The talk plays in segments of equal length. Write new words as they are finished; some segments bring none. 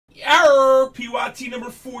PYT number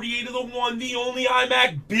 48 of the one, the only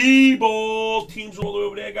iMac B-Ball. Teams all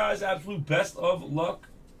over there, guys. Absolute best of luck.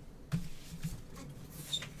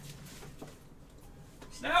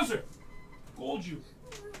 Schnauzer. Called you.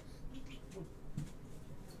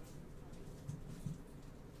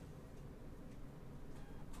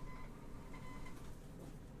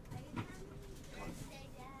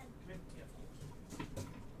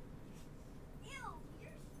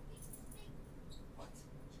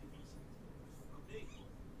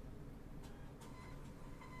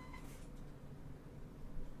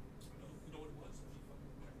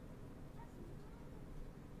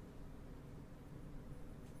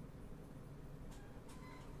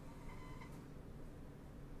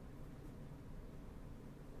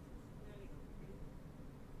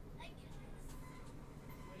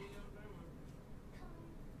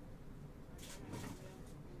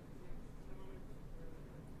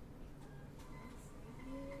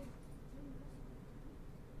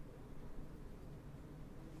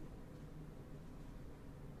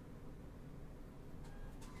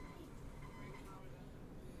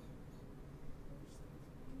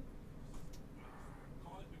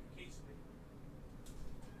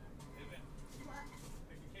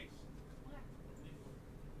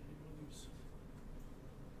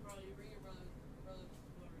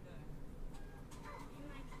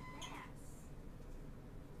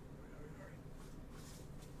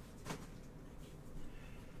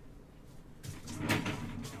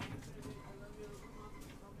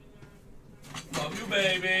 Love you,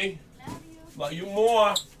 baby. Love you. Love you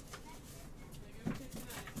more.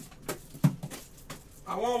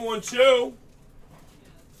 I want one too.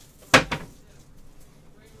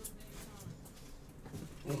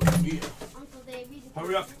 Yeah. Uncle David.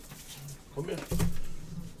 Hurry up. Come here.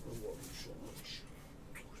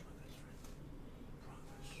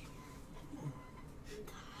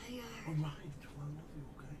 All right.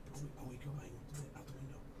 Okay. I'll wake up out the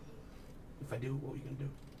window. If I do, what are you gonna do?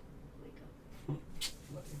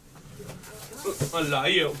 I love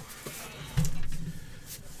you.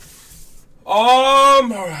 All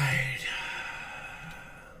right.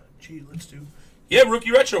 Gee, let's do. Yeah,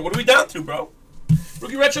 rookie retro. What are we down to, bro?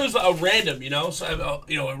 Rookie retro is a random, you know, so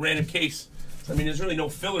a random case. I mean, there's really no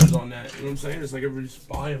fillers on that. You know what I'm saying? It's like everybody's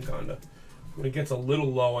buying kinda. When it gets a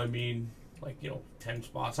little low, I mean, like 10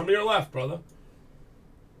 spots. How many are left, brother?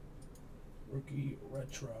 Rookie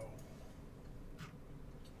retro.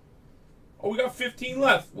 Oh, we got 15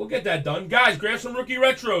 left. We'll get that done. Guys, grab some rookie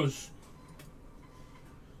retros.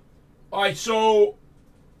 All right, so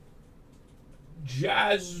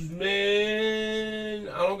Jasmine.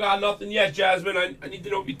 I don't got nothing yet, Jasmine. I need to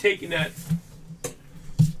know if you're taking that.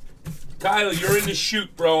 Kyler, you're in the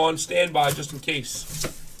chute, bro, on standby just in case.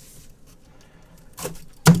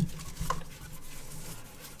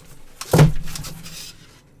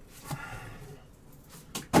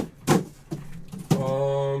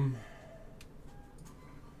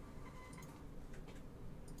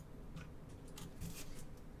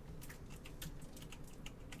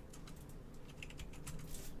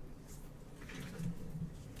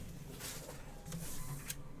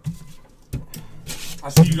 I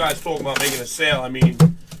see you guys talking about making a sale. I mean,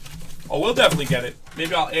 we'll definitely get it.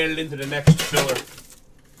 Maybe I'll add it into the next filler.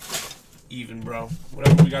 Even, bro.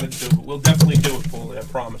 Whatever we got to do. But we'll definitely do it, Paulie. I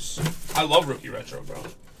promise. I love rookie retro, bro.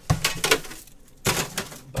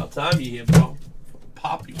 About time you here, bro.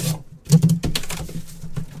 Pop you, bro.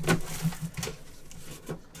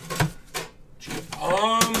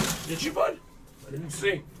 Did you, bud? I didn't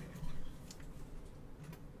see.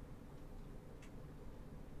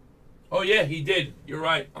 Oh, yeah, he did. You're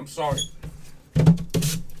right. I'm sorry.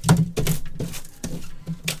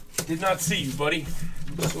 Did not see you, buddy.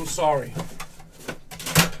 I'm so sorry.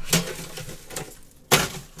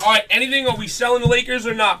 All right, anything? Are we selling the Lakers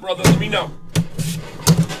or not, brother? Let me know.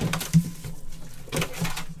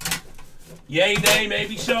 Yay, nay,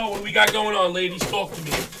 maybe so. What do we got going on, ladies? Talk to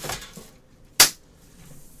me.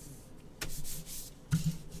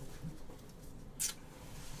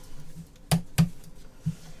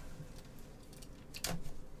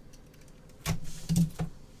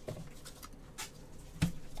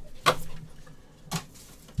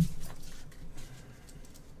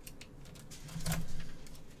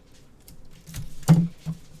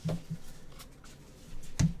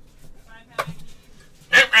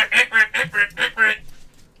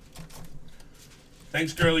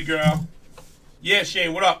 Thanks, girly girl. Yeah,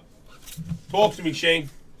 Shane, what up? Talk to me, Shane.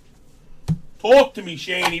 Talk to me,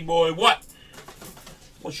 Shaney boy. What?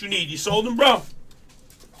 What you need? You sold him, bro?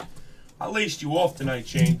 I laced you off tonight,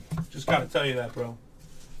 Shane. Just gotta tell you that, bro.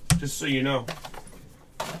 Just so you know.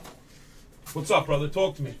 What's up, brother?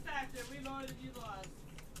 Talk to me. We loaded you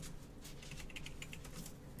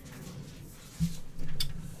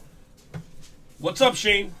What's up,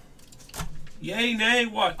 Shane? Yay, nay,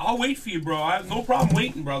 what? I'll wait for you, bro. I have no problem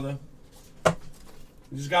waiting, brother.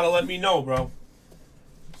 You just gotta let me know, bro.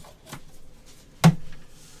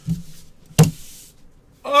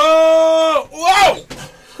 Oh! Whoa!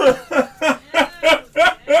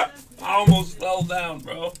 I almost fell down,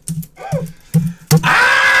 bro.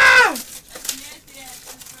 Ah!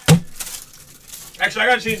 Actually, I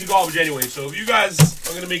gotta change the garbage anyway, so if you guys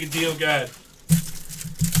are gonna make a deal, go ahead.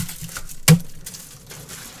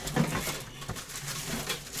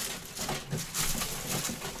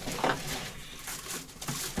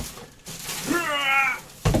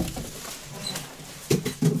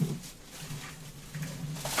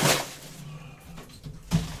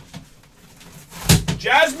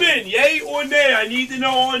 Jasmine, yay or nay? I need to know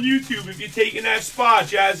on YouTube if you're taking that spot,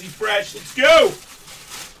 Jazzy Fresh. Let's go.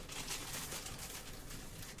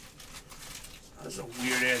 That's a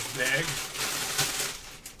weird ass bag.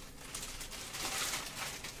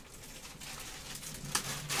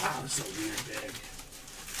 Wow, that's a weird bag.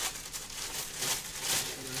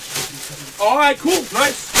 All right, cool,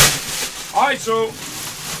 nice. All right, so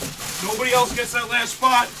nobody else gets that last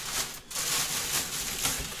spot.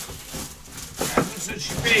 Said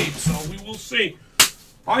she paid, so we will see.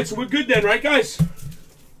 All right, so we're good then, right, guys?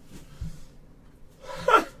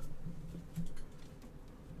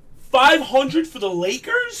 500 for the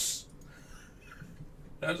Lakers?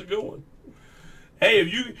 That's a good one. Hey,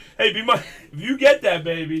 if you get that,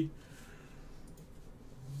 baby.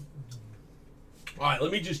 All right,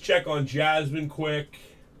 let me just check on Jasmine quick.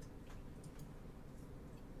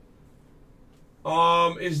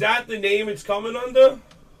 Is that the name it's coming under?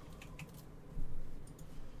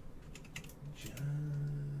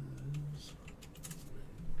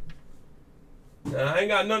 Nah, I ain't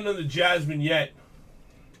got nothing on the Jasmine yet.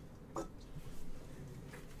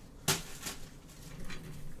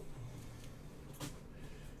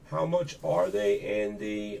 How much are they,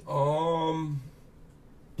 Andy?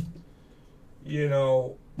 You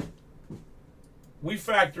know, we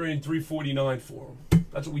factor in $349 for them.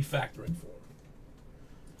 That's what we factor in for them.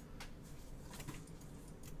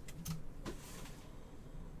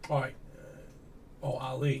 All right. Oh,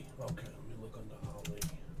 Ali. Okay.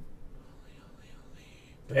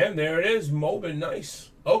 Damn, there it is. Mobin, nice.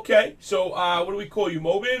 Okay, so what do we call you?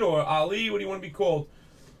 Mobin or Ali? What do you want to be called?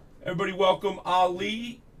 Everybody welcome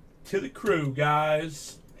Ali to the crew,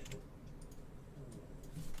 guys.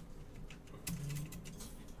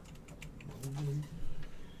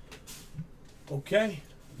 Okay,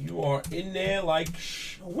 you are in there like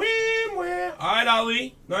wham, wham. All right,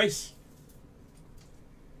 Ali. Nice.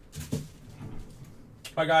 All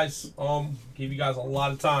right, guys. Gave you guys a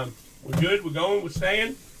lot of time. We're good. We're going. We're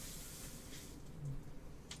staying.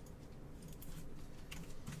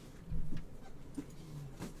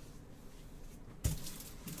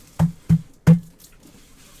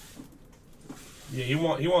 Yeah, he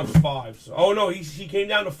wants 5. So. Oh no, he came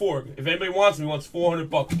down to 4. If anybody wants him, he wants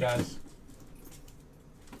 $400, guys.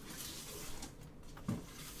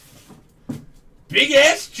 Big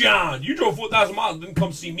ass John, you drove 4,000 miles, didn't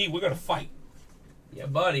come see me. We're gonna fight. Yeah,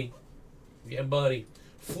 buddy. Yeah, buddy.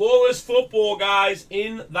 Flawless football, guys,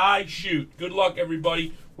 in thy shoot. Good luck,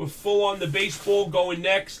 everybody. We're full on the baseball going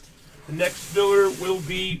next. The next filler will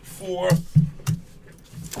be for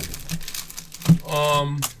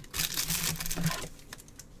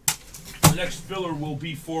the next filler will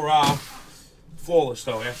be for flawless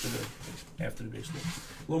though after the baseball.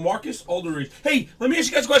 Little Marcus Aldridge. Hey, let me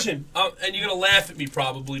ask you guys a question. And you're gonna laugh at me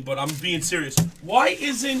probably, but I'm being serious. Why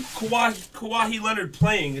isn't Kawhi Leonard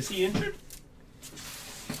playing? Is he injured?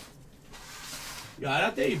 Yeah,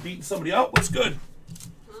 out there, you beating somebody up. What's good?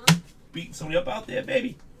 Huh? Beating somebody up out there,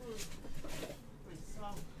 baby.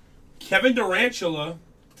 Kevin Durantula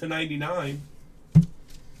to 99.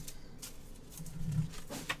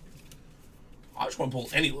 I just want to pull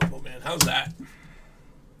any logo, man. How's that?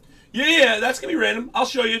 Yeah, that's going to be random. I'll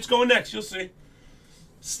show you. It's going next. You'll see.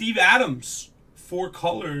 Steve Adams, 4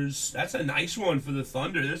 colors. That's a nice one for the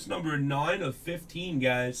Thunder. That's number 9 of 15,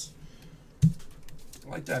 guys. I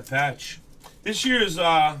like that patch. This year's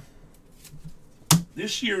Mac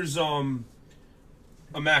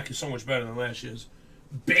is so much better than last year's.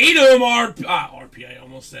 Batum RPI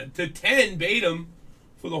almost said to 10 Batum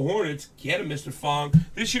for the Hornets. Get him, Mr. Fong.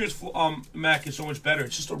 This year's Mac is so much better.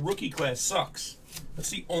 It's just a rookie class sucks.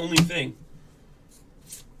 That's the only thing.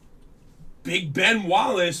 Big Ben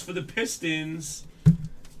Wallace for the Pistons.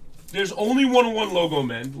 There's only 1-on-1 logo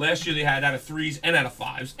men. Last year they had out of 3s and out of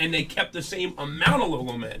 5s, and they kept the same amount of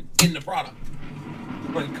logo men in the product.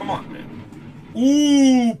 Like, come on, man.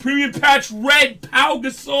 Ooh, premium patch red Pau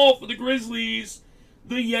Gasol for the Grizzlies.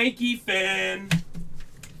 the Yankee fan.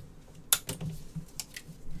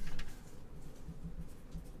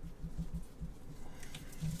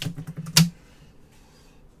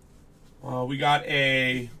 We got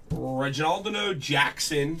a Reginaldo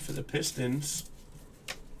Jackson for the Pistons.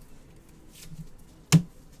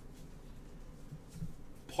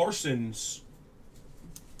 Parsons.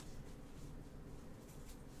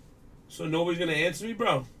 So nobody's going to answer me,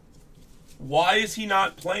 bro. Why is he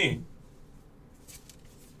not playing?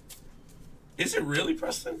 Is it really,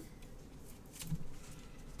 Preston?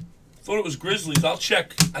 I thought it was Grizzlies. I'll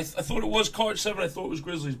check. I thought it was card 7. I thought it was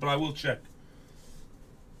Grizzlies, but I will check.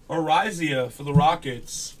 Arizia for the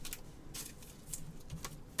Rockets.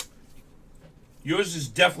 Yours is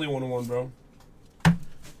definitely 1-1, bro.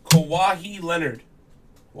 Kawhi Leonard.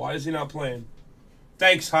 Why is he not playing?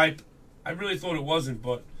 Thanks, Hype. I really thought it wasn't,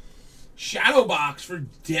 but... Shadow box for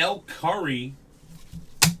Del Curry.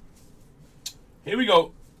 Here we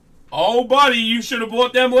go. Oh, buddy, you should have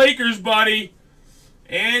bought them Lakers, buddy.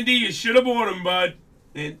 Andy, you should have bought them, bud.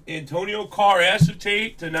 And Antonio Carr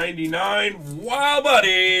acetate to 99. Wow,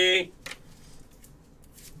 buddy.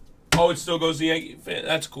 Oh, it still goes to Yankee fan.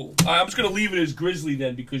 That's cool. I'm just going to leave it as Grizzly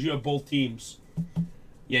then because you have both teams.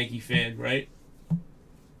 Yankee fan, right?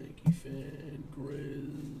 Yankee fan,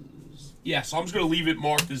 Grizz. Yeah, so I'm just going to leave it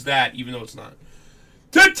marked as that even though it's not.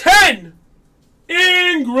 To 10!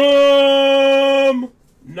 Ingram!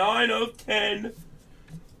 9 of 10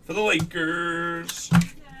 for the Lakers.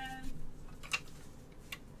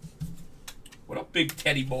 What up, big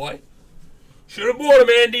Teddy boy? Should have bought him,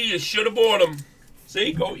 Andy. You should have bought him.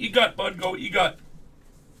 See? Go what you got, bud. Go what you got.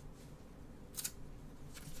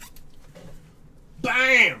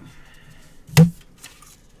 Bam!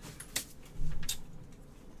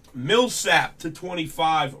 Millsap to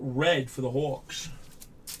 25. Red for the Hawks.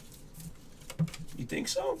 You think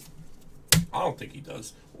so? I don't think he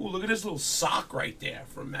does. Ooh, look at this little sock right there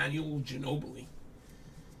for Emmanuel Ginobili.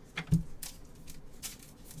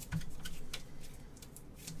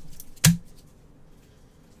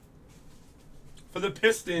 For the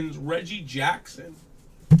Pistons, Reggie Jackson.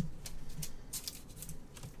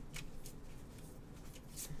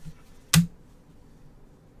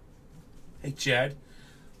 Hey, Chad.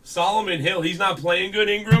 Solomon Hill. He's not playing good,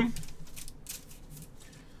 Ingram?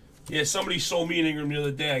 Yeah, somebody sold me an Ingram the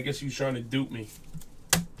other day. I guess he was trying to dupe me.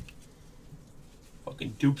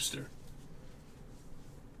 Fucking dupester.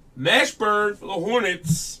 Mashburn for the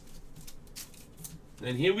Hornets.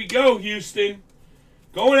 And here we go, Houston.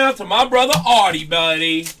 Going out to my brother Artie,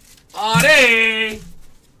 buddy. Artie!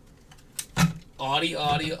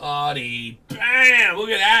 Artie. Bam! Look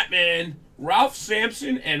at that, man. Ralph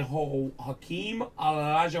Sampson and Hakeem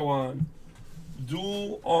Olajuwon.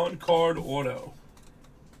 Dual on-card auto.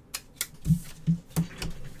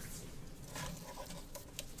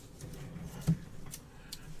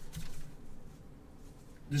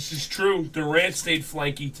 This is true. Durant stayed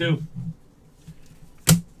flanky, too.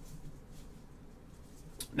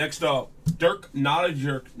 Next up, Dirk Not a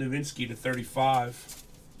Jerk Nowitzki to 35.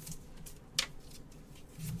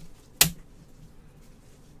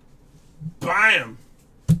 Bam!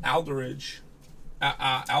 Aldridge.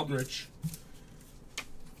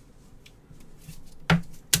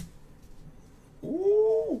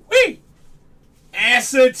 Ooh, wait!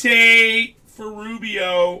 Acetate for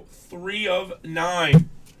Rubio, 3 of 9.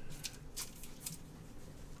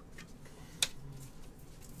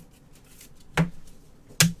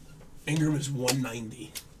 Ingram is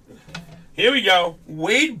 190. Here we go.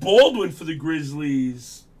 Wade Baldwin for the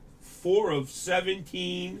Grizzlies. 4 of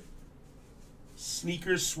 17.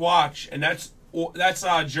 Sneakers swatch. And that's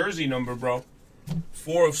jersey number, bro.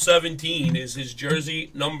 4 of 17 is his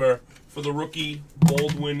jersey number for the rookie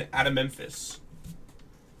Baldwin out of Memphis.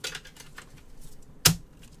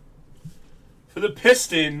 For the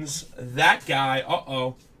Pistons, that guy.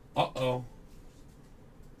 Uh-oh.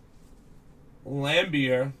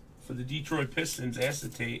 Lambier. For the Detroit Pistons,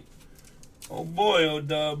 acetate. Oh boy,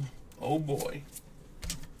 O-Dub. Oh boy.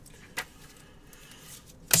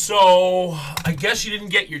 So, I guess you didn't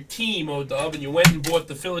get your team, O-Dub, and you went and bought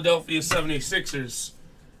the Philadelphia 76ers.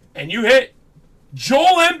 And you hit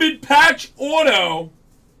Joel Embiid patch auto.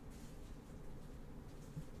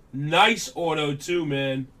 Nice auto, too,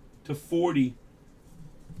 man. To 40.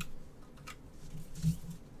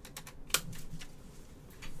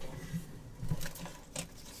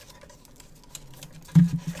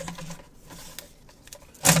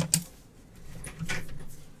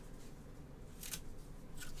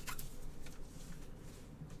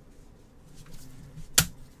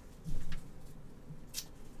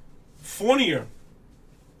 Fournier.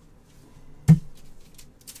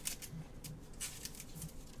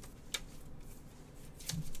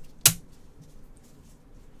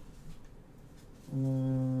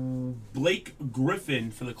 Griffin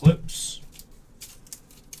for the Clips.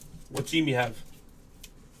 What team you have?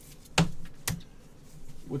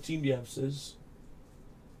 What team do you have, Sis?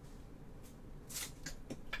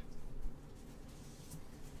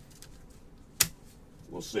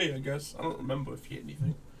 We'll see, I guess. I don't remember if you hit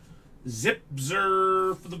anything.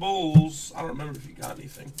 Zipzer for the Bulls. I don't remember if you got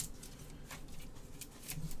anything.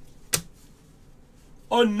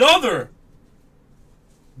 Another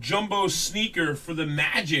jumbo sneaker for the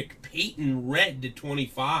Magic. Peyton Red to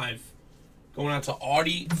 25. Going out to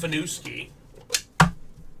Artie Fanuski.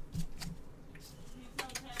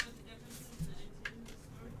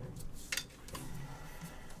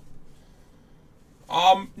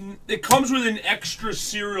 It comes with an extra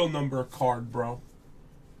serial number card, bro.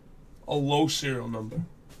 A low serial number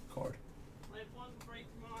card.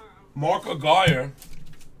 Mark Aguirre.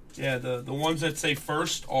 Yeah, the ones that say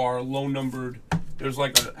first are low numbered. There's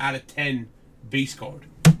like an out of 10 base card.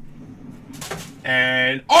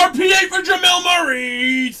 And RPA for Jamel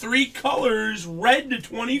Murray. 3 colors. Red to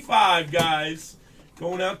 25, guys.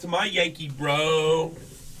 Going out to my Yankee bro.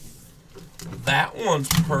 That one's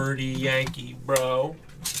pretty Yankee, bro.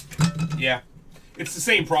 Yeah. It's the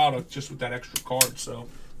same product, just with that extra card. So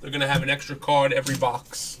they're going to have an extra card every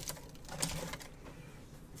box.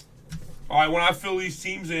 All right, when I fill these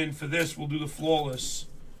teams in for this, we'll do the flawless.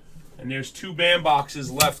 And there's 2 band boxes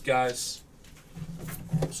left, guys.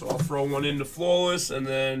 So I'll throw one into flawless, and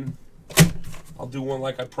then I'll do one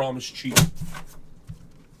like I promised, cheap.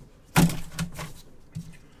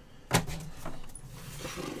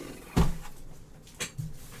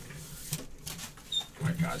 All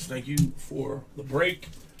right, guys, thank you for the break.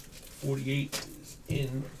 48 is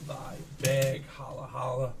in thy bag. Holla,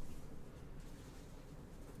 holla.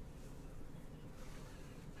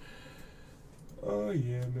 Oh,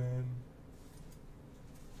 yeah, man.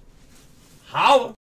 Holla.